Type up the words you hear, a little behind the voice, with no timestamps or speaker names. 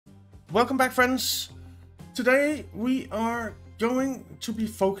Welcome back, friends. Today we are going to be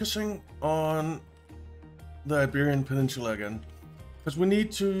focusing on the Iberian Peninsula again, because we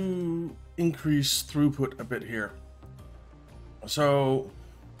need to increase throughput a bit here. So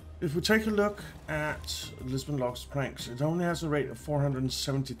if we take a look at Lisbon Logs Planks, it only has a rate of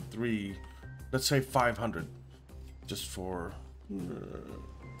 473. Let's say 500, just for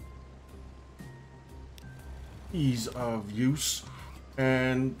ease of use.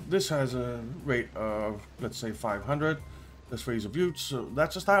 And this has a rate of, let's say, 500. That's for ease of use, so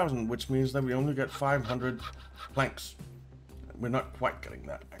that's 1,000, which means that we only get 500 planks. We're not quite getting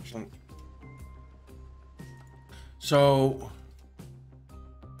that, actually. So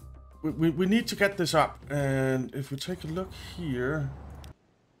we need to get this up, and if we take a look here,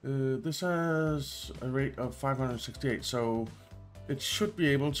 this has a rate of 568, so it should be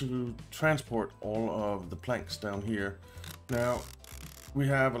able to transport all of the planks down here. Now, we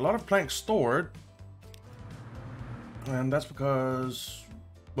have a lot of planks stored, and that's because,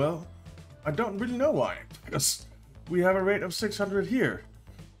 well, I don't really know why, because we have a rate of 600 here,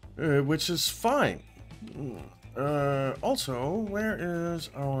 which is fine. Also, where's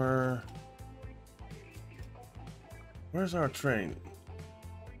our train?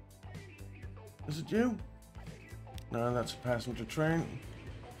 Is it you? No, that's a passenger train.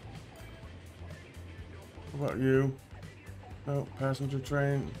 What about you? No, passenger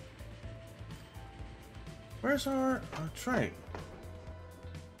train. Where's our train?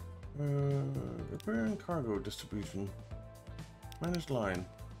 Repair and cargo distribution. Managed line.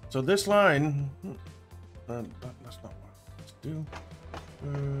 So this line, that's not what let's do.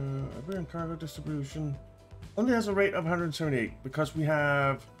 Repair and cargo distribution only has a rate of 178 because we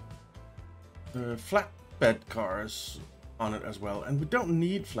have the flatbed cars on it as well, and we don't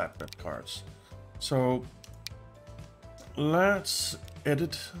need flatbed cars. So let's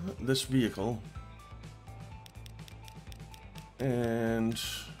edit this vehicle and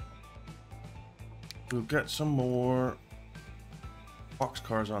we'll get some more box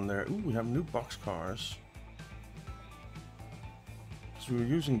cars on there. Ooh, we have new box cars. So we're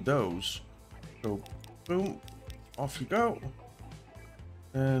using those. So boom, off you go.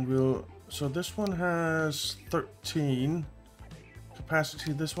 And so this one has 13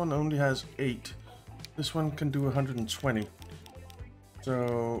 capacity. This one only has 8. This one can do 120.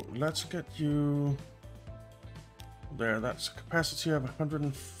 So let's get you there. That's a capacity of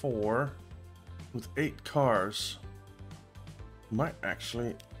 104 with 8 cars. Might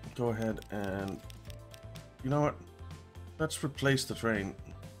actually go ahead and, you know what? Let's replace the train.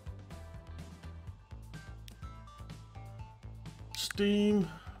 Steam.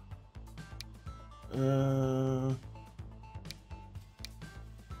 It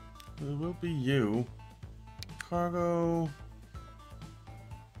will be you. Cargo.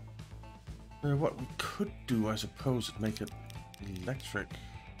 What we could do, I suppose, is make it electric.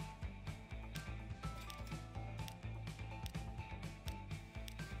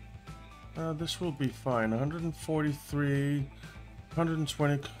 This will be fine. 143,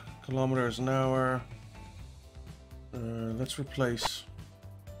 120 kilometers an hour. Let's replace,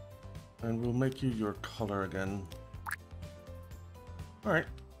 and we'll make you your color again. All right.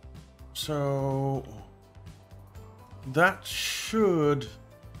 So that should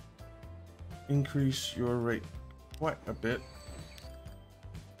increase your rate quite a bit.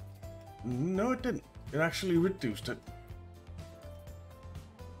 No, it didn't. It actually reduced it.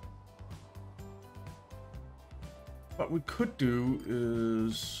 What we could do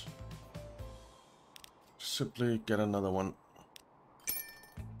is simply get another one.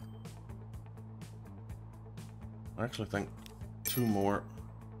 I actually think 2 more.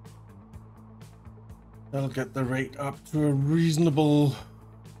 That'll get the rate up to a reasonable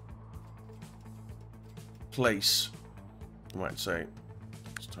place, you might say.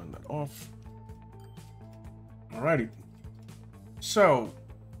 Let's turn that off. Alrighty. So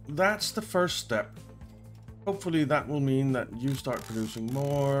that's the first step. Hopefully that will mean that you start producing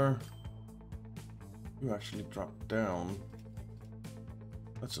more. You actually drop down.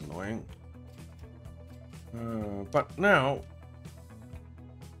 That's annoying. But now,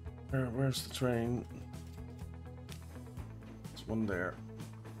 where's the train? There's one there.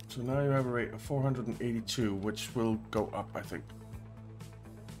 So now you have a rate of 482, which will go up, I think.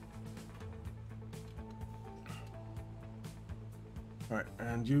 Alright,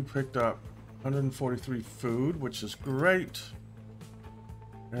 and you picked up 143 food, which is great.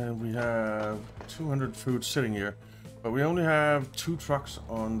 And we have 200 food sitting here. But we only have 2 trucks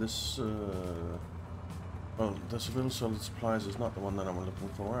on this... well, the civil solid supplies is not the one that I'm looking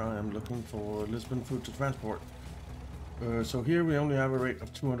for. I am looking for Lisbon food to transport. So here we only have a rate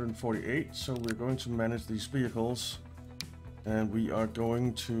of 248, so we're going to manage these vehicles, and we are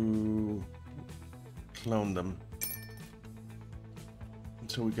going to clone them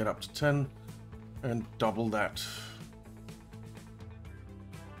until we get up to 10 and double that.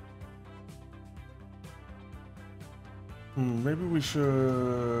 Maybe we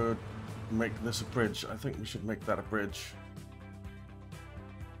should make this a bridge. I think we should make that a bridge.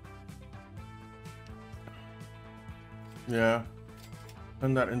 Yeah,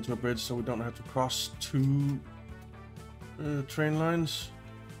 turn that into a bridge so we don't have to cross two train lines,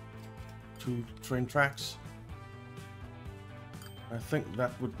 two train tracks. I think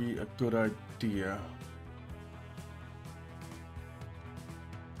that would be a good idea.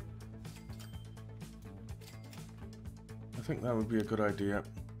 I think that would be a good idea.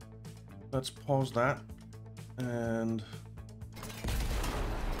 Let's pause that and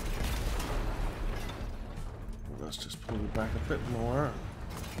let's just pull it back a bit more.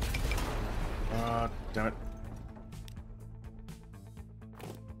 Ah, damn it.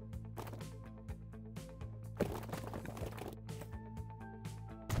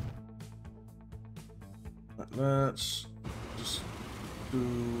 Let's just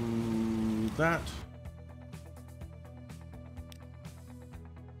do that.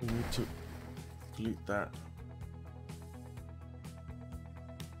 We need to delete that.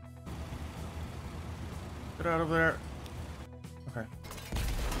 Get out of there. Okay.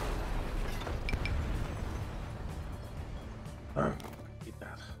 Eat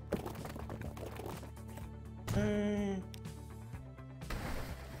that. Okay.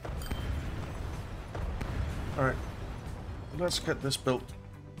 Alright. Let's get this built.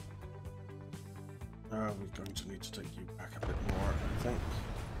 We're going to need to take you back a bit more, I think.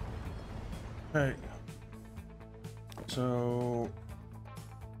 Okay. So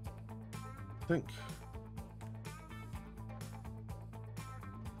I think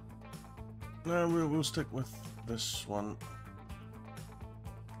no, we'll stick with this one.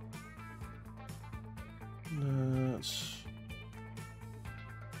 Let's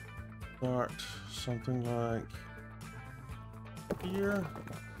start something like here.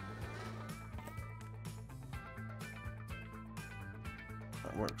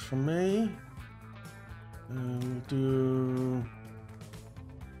 That works for me. And we'll do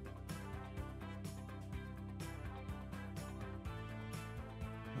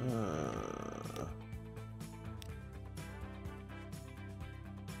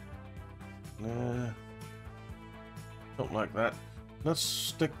nah, don't like that. Let's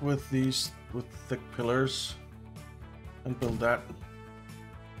stick with these with thick pillars and build that.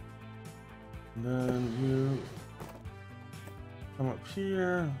 And then you come up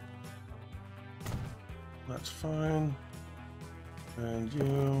here. That's fine. And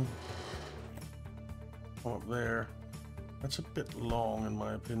you come up there. That's a bit long in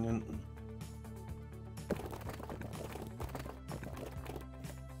my opinion.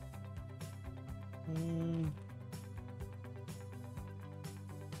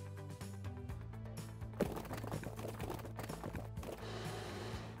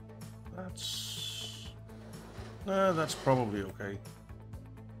 That's probably okay.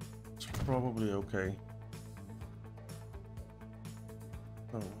 It's probably okay.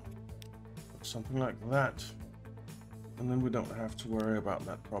 Oh, something like that, and then we don't have to worry about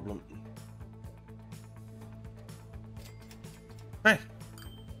that problem. Hey!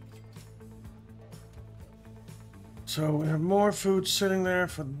 So we have more food sitting there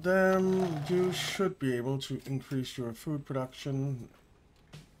for them. You should be able to increase your food production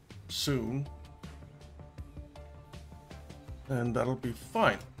soon. And that'll be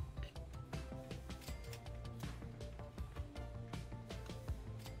fine.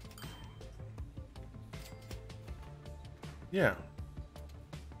 Yeah.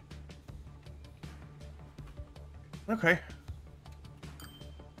 Okay.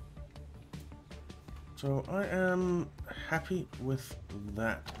 So I am happy with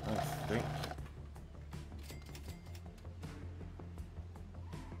that, I think.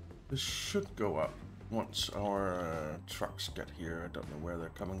 This should go up once our trucks get here. I don't know where they're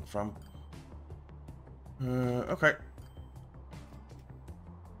coming from. Okay.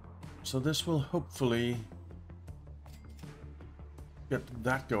 So this will hopefully get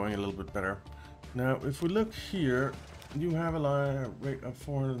that going a little bit better. Now, if we look here, you have a rate of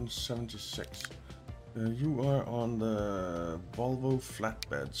 476. You are on the Volvo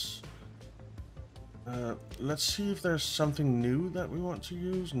flatbeds. Let's see if there's something new that we want to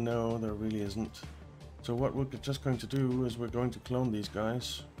use. No, there really isn't. So what we're just going to do is we're going to clone these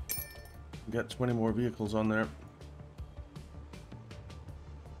guys. Get 20 more vehicles on there.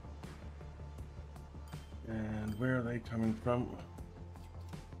 And where are they coming from?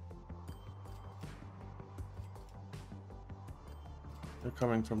 They're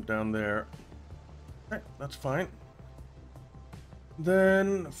coming from down there. Okay, that's fine.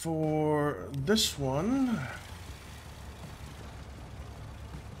 Then for this one,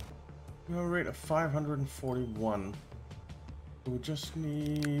 we have a rate of 541. So we just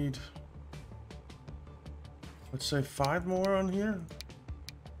need, let's say 5 more on here.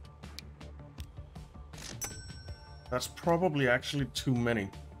 That's probably actually too many,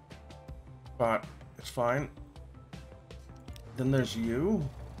 but it's fine. Then there's you.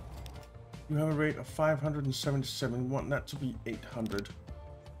 You have a rate of 577. We want that to be 800.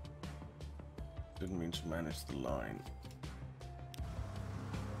 Didn't mean to manage the line.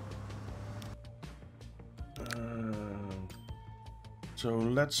 So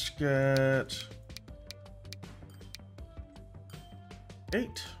let's get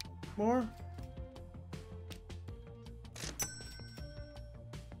 8 more.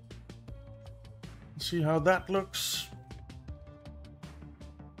 See how that looks.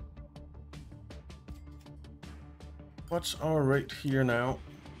 What's our rate here now?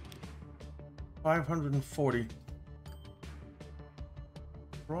 540.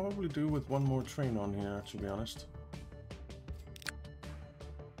 Probably do with one more train on here, to be honest.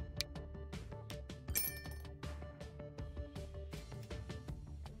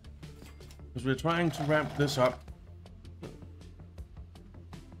 Because we're trying to ramp this up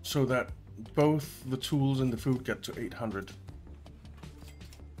so that both the tools and the food get to 800.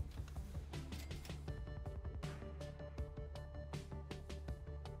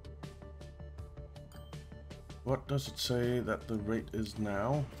 What does it say that the rate is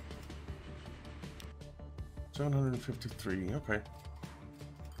now? 753, okay.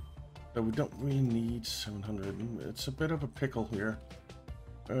 So we don't really need 700. It's a bit of a pickle here.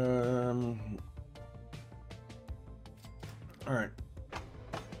 Alright.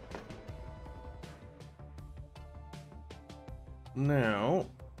 Now,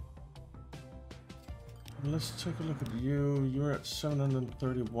 let's take a look at you. You're at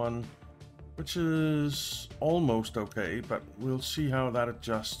 731, which is almost okay, but we'll see how that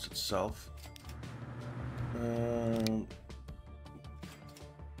adjusts itself.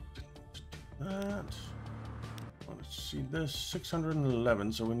 Let's see this,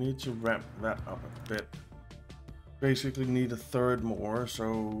 611, so we need to ramp that up a bit. Basically need a third more,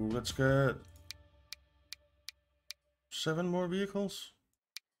 so let's get 7 more vehicles.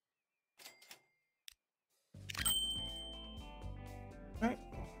 Okay.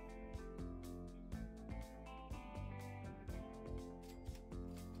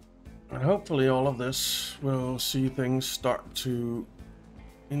 And hopefully all of this will see things start to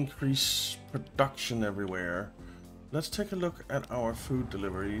increase production everywhere. Let's take a look at our food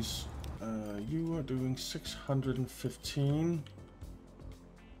deliveries. You are doing 615.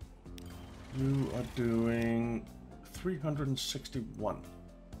 You are doing 361.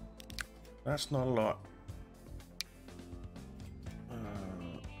 That's not a lot.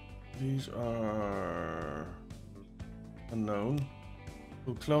 These are unknown.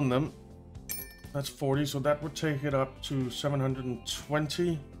 We'll clone them. That's 40, so that would take it up to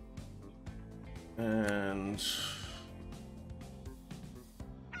 720. And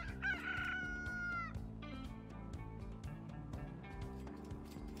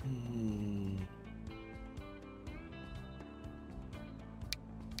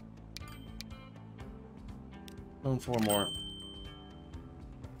clone 4 more.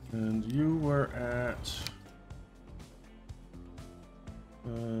 And you were at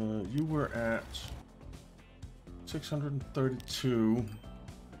 632.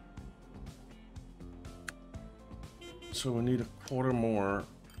 So we need a quarter more.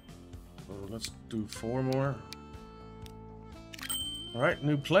 So let's do 4 more. All right,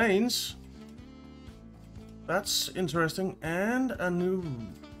 new planes. That's interesting, and a new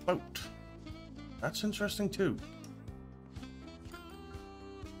boat. That's interesting too.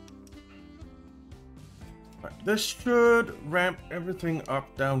 Right, this should ramp everything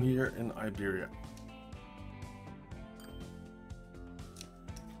up down here in Iberia.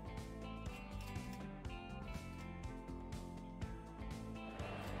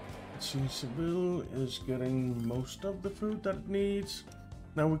 Let's see, Seville is getting most of the food that it needs.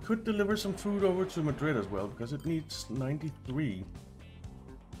 Now we could deliver some food over to Madrid as well, because it needs 93.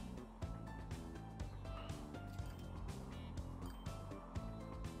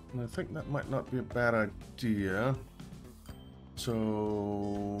 And I think that might not be a bad idea.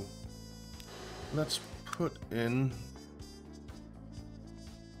 So let's put in.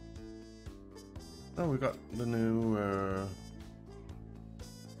 Oh, we got the new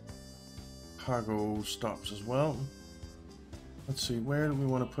cargo stops as well. Let's see, where do we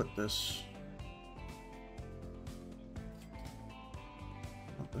want to put this?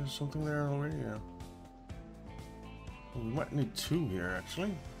 Oh, there's something there already, yeah. Well, we might need 2 here,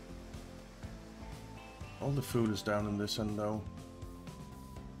 actually. All the food is down in this end, though.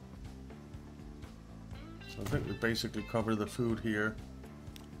 So I think we basically cover the food here.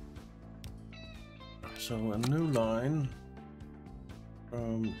 So a new line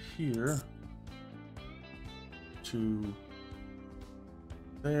from here to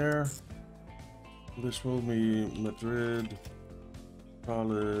there. This will be Madrid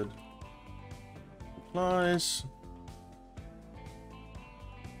solid supplies.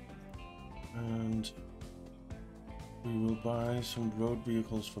 And we will buy some road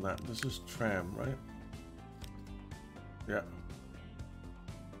vehicles for that. This is tram, right? Yeah.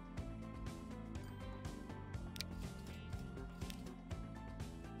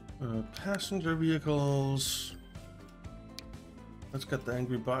 Passenger vehicles. Let's get the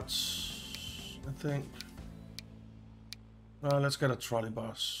angry bots, I think. Let's get a trolley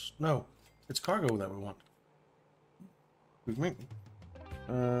bus. No, it's cargo that we want. With me.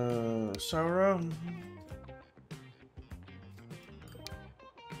 Sarah.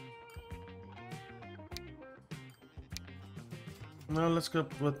 No, let's go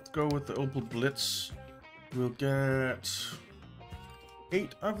with the Opel Blitz. We'll get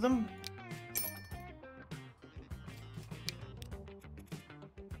 8 of them.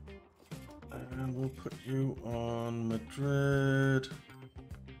 And we'll put you on Madrid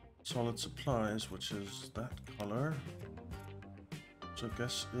solid supplies, which is that color. So I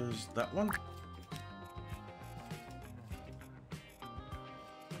guess is that one.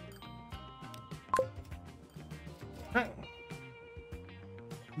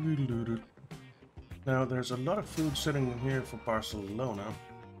 Now there's a lot of food sitting in here for Barcelona.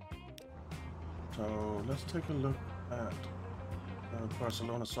 So let's take a look at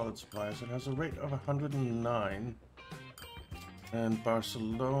Barcelona solid supplies. It has a rate of 109. And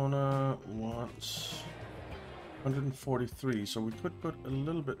Barcelona wants 143. So we could put a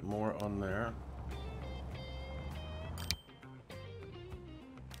little bit more on there.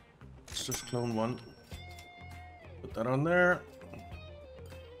 Let's just clone one. Put that on there.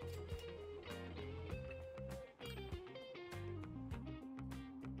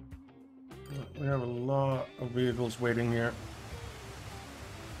 We have a lot of vehicles waiting here.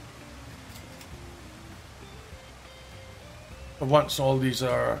 But once all these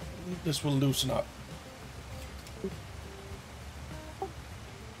are, this will loosen up.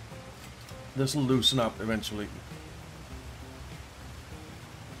 This will loosen up eventually.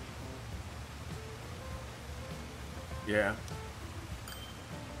 Yeah.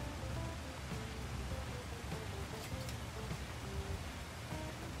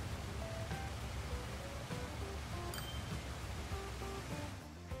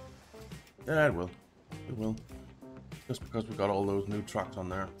 Yeah, it will. It will. Just because we got all those new trucks on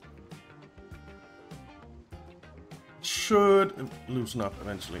there. Should loosen up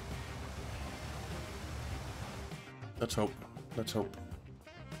eventually. Let's hope. Let's hope.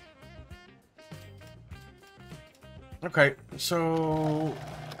 Okay, so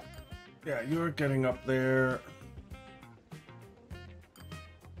yeah, you're getting up there.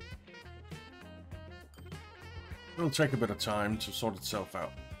 It'll take a bit of time to sort itself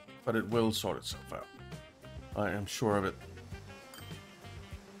out. But it will sort itself out. I am sure of it.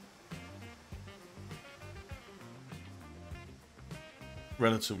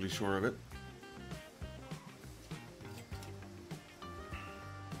 Relatively sure of it.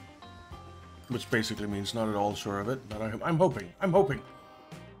 Which basically means not at all sure of it, but I'm hoping. I'm hoping.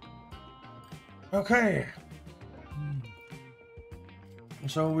 Okay.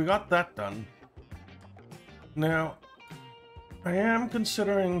 So we got that done. Now, I am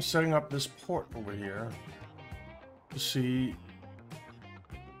considering setting up this port over here to see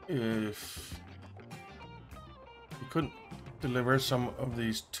if we couldn't deliver some of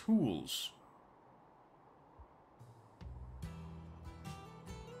these tools.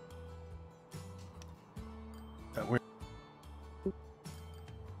 That we're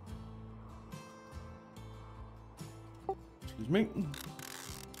excuse me.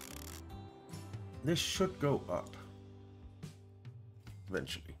 This should go up.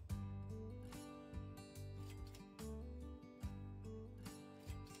 Eventually.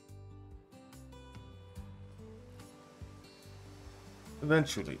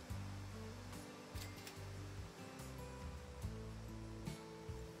 Eventually.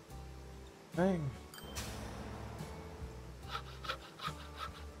 Okay.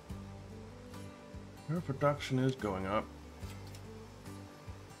 Your production is going up.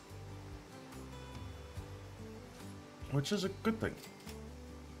 which is a good thing.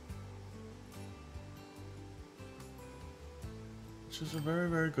 Which is a very,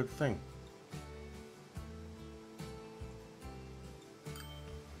 very good thing.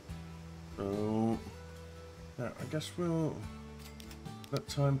 So, yeah, I guess we'll let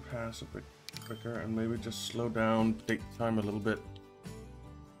time pass a bit quicker and maybe just slow down date time a little bit.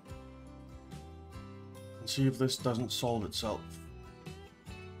 And see if this doesn't solve itself.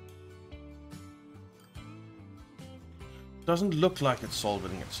 Doesn't look like it's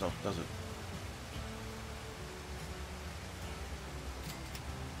solving itself, does it?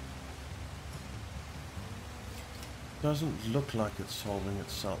 Doesn't look like it's solving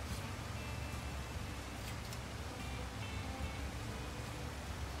itself.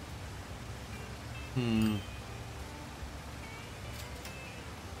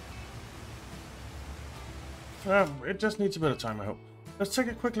 It just needs a bit of time, I hope. Let's take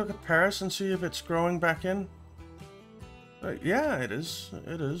a quick look at Paris and see if it's growing back in. Yeah, it is.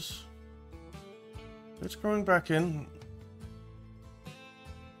 It is. It's growing back in.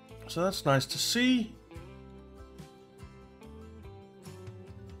 So that's nice to see.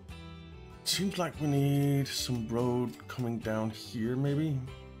 Seems like we need some road coming down here, maybe.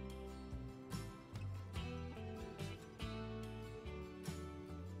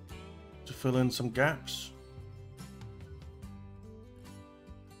 To fill in some gaps.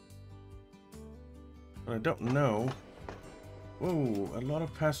 But I don't know. Whoa, a lot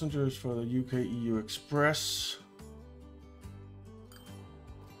of passengers for the UK-EU Express.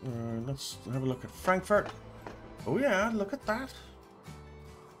 Let's have a look at Frankfurt. Oh yeah, look at that.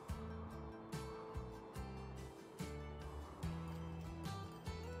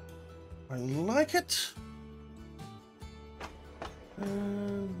 I like it.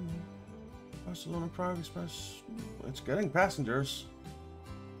 Barcelona Prague Express. It's getting passengers.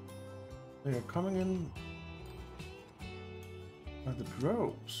 They are coming in by the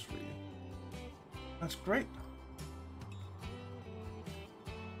droves, really. That's great.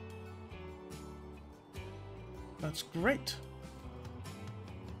 That's great.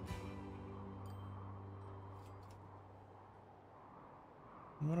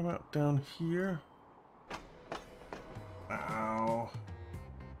 What about down here? Ow.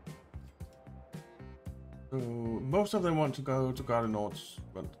 So most of them want to go to Gare du Nord,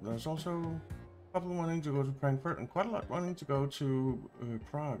 but there's also a couple wanting to go to Frankfurt and quite a lot wanting to go to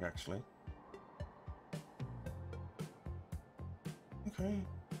Prague, actually. Okay.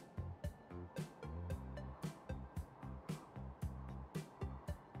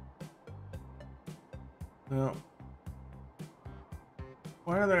 Now,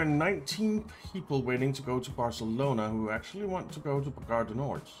 why are there 19 people waiting to go to Barcelona who actually want to go to Gare du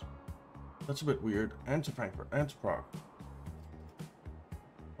Nord? That's a bit weird. And to Frankfurt and to Prague.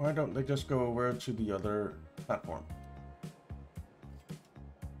 Why don't they just go over to the other platform?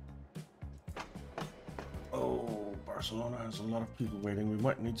 Oh, Barcelona has a lot of people waiting. We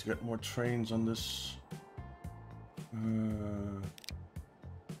might need to get more trains on this.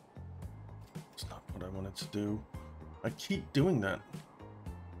 It's not what I wanted to do. I keep doing that.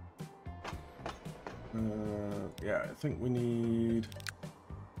 Yeah, I think we need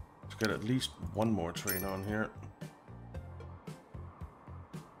to get at least one more train on here.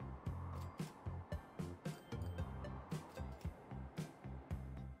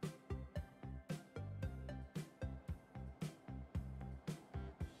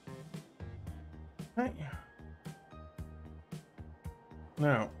 Okay.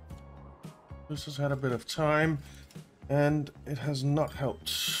 Now, this has had a bit of time, and it has not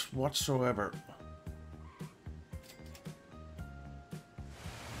helped whatsoever.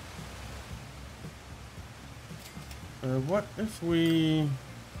 What if we...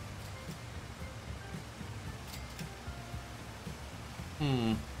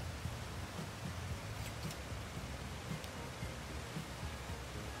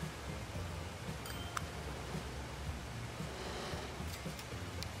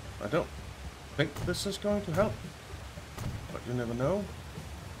 I don't think this is going to help, but you never know.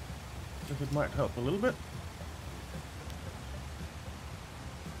 If it might help a little bit.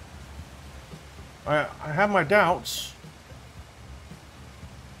 I have my doubts.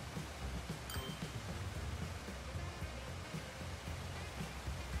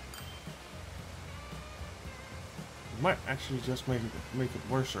 It might actually just make it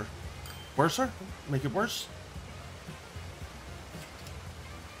worser. Worser? Make it worse?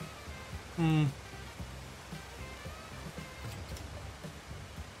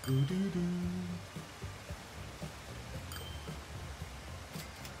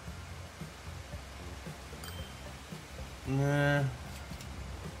 Nah.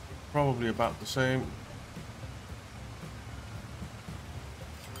 Probably about the same.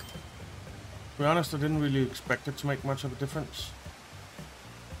 be honest, I didn't really expect it to make much of a difference.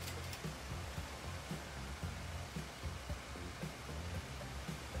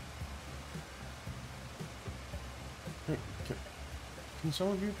 Hey, can some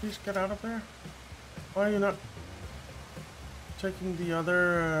of you please get out of there? Why are you not taking the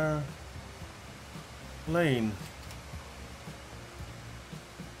other lane?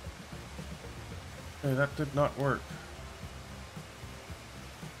 Okay, that did not work.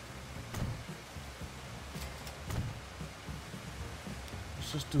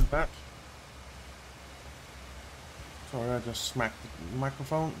 Let's just do that. Sorry, I just smacked the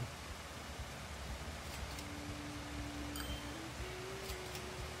microphone.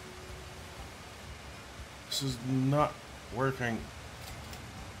 This is not working.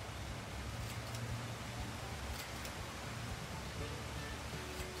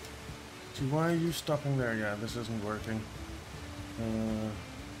 See, why are you stopping there? Yeah, this isn't working.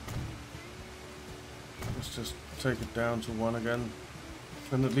 Let's just take it down to 1 again.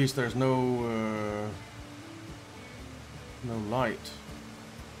 Then at least there's no light.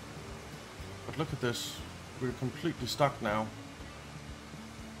 But look at this. We're completely stuck now.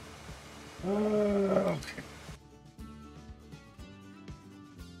 Okay.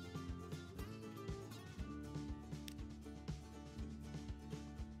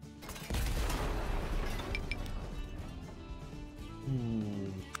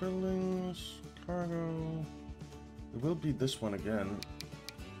 Buildings, cargo. It will be this one again.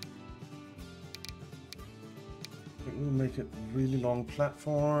 It will make it really long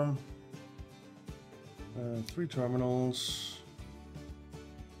platform. 3 terminals.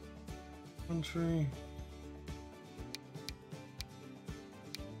 Country.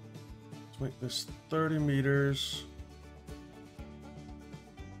 Let's make this 30 meters.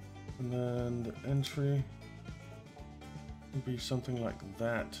 And then the entry will be something like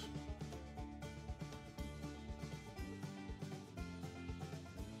that.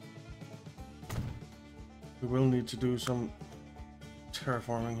 We will need to do some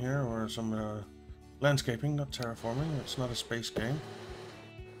terraforming here, or some landscaping, not terraforming. It's not a space game.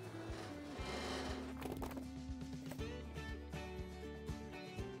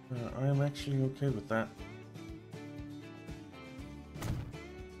 I am actually okay with that.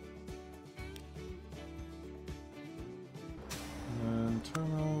 And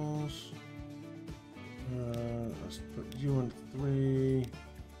terminals. Let's put you in 3,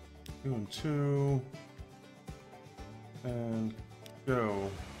 you in 2, and go.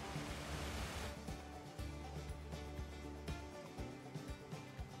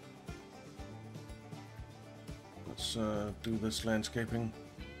 Let's do this landscaping,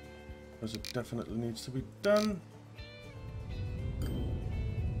 because it definitely needs to be done.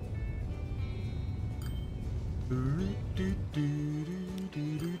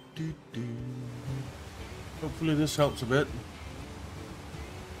 Hopefully this helps a bit.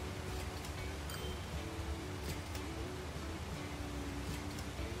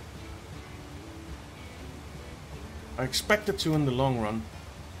 I expect it to in the long run.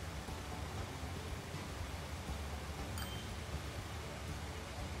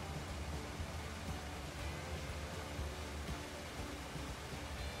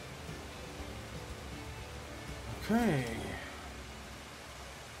 Okay.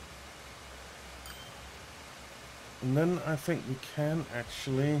 And then I think we can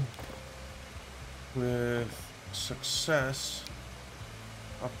actually, with success,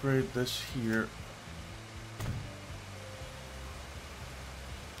 upgrade this here.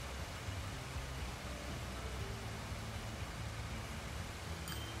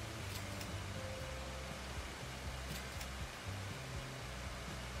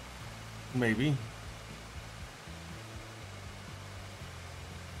 Maybe.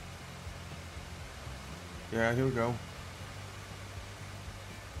 Yeah, here we go.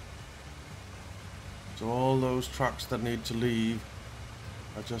 So all those trucks that need to leave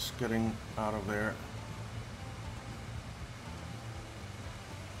are just getting out of there.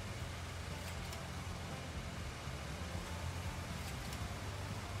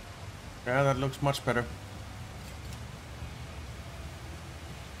 Yeah, that looks much better.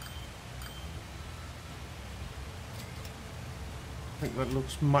 I think that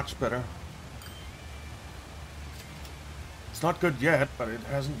looks much better. It's not good yet, but it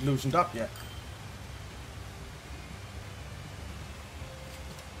hasn't loosened up yet.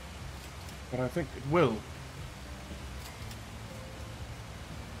 But I think it will.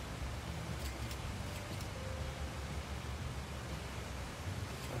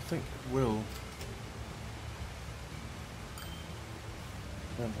 I think it will.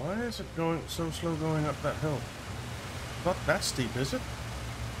 And why is it going so slow going up that hill? Not that steep, is it?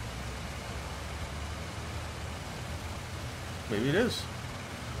 Maybe it is.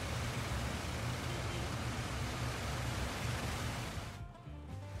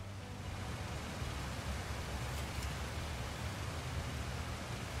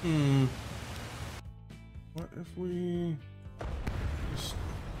 What if we just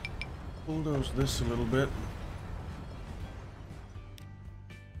bulldoze this a little bit?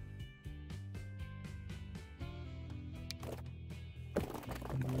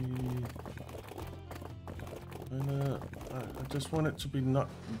 I just want it to be not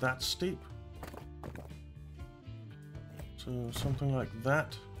that steep. So something like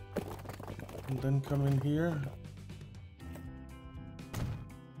that. And then come in here.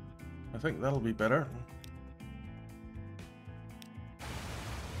 I think that'll be better.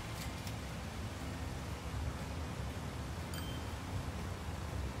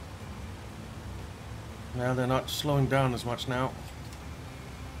 Now they're not slowing down as much now.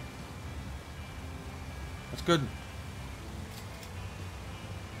 That's good.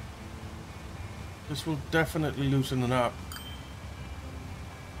 This will definitely loosen it up.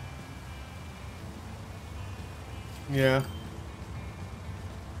 Yeah.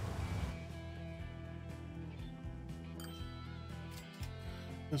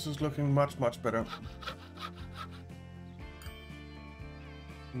 This is looking much, much better.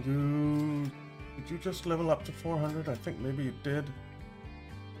 Did you just level up to 400? I think maybe you did.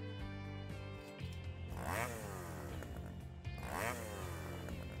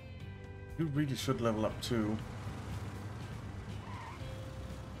 You really should level up too.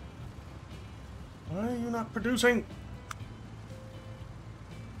 Why are you not producing?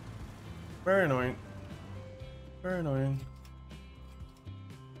 Very annoying. Very annoying.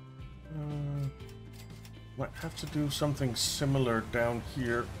 Might have to do something similar down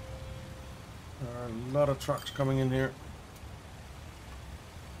here. There are a lot of trucks coming in here.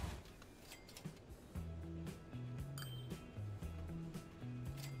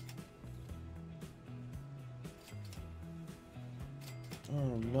 Oh,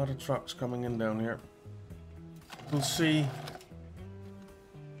 a lot of trucks coming in down here. We'll see.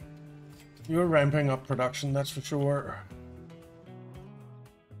 You're ramping up production, that's for sure.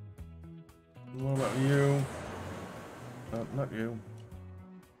 What about you? No, not you.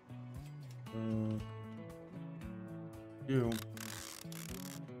 You.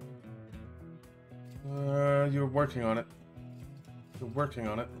 You're working on it. You're working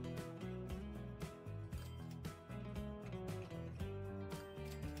on it.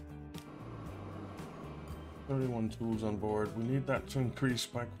 $31 tools on board. We need that to increase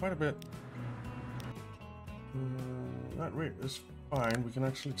by quite a bit. That rate is fine. We can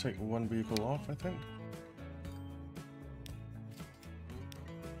actually take one vehicle off, I think.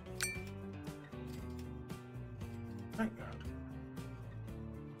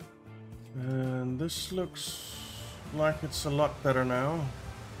 And this looks like it's a lot better now.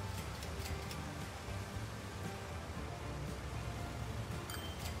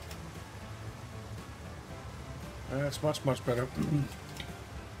 That's much, much better.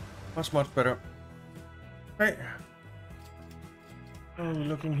 Much, much better. Right. Oh,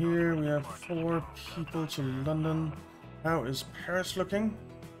 looking here, we have 4 people to London. How is Paris looking?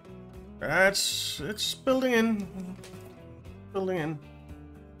 It's building in. Building in.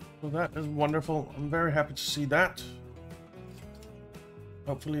 So that is wonderful. I'm very happy to see that.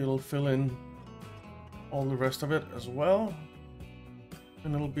 Hopefully it'll fill in all the rest of it as well.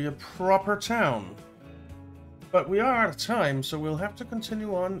 And it'll be a proper town. But we are out of time, so we'll have to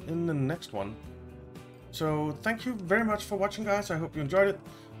continue on in the next one. So thank you very much for watching, guys. I hope you enjoyed it.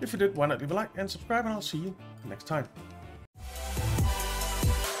 If you did, why not leave a like and subscribe, and I'll see you next time.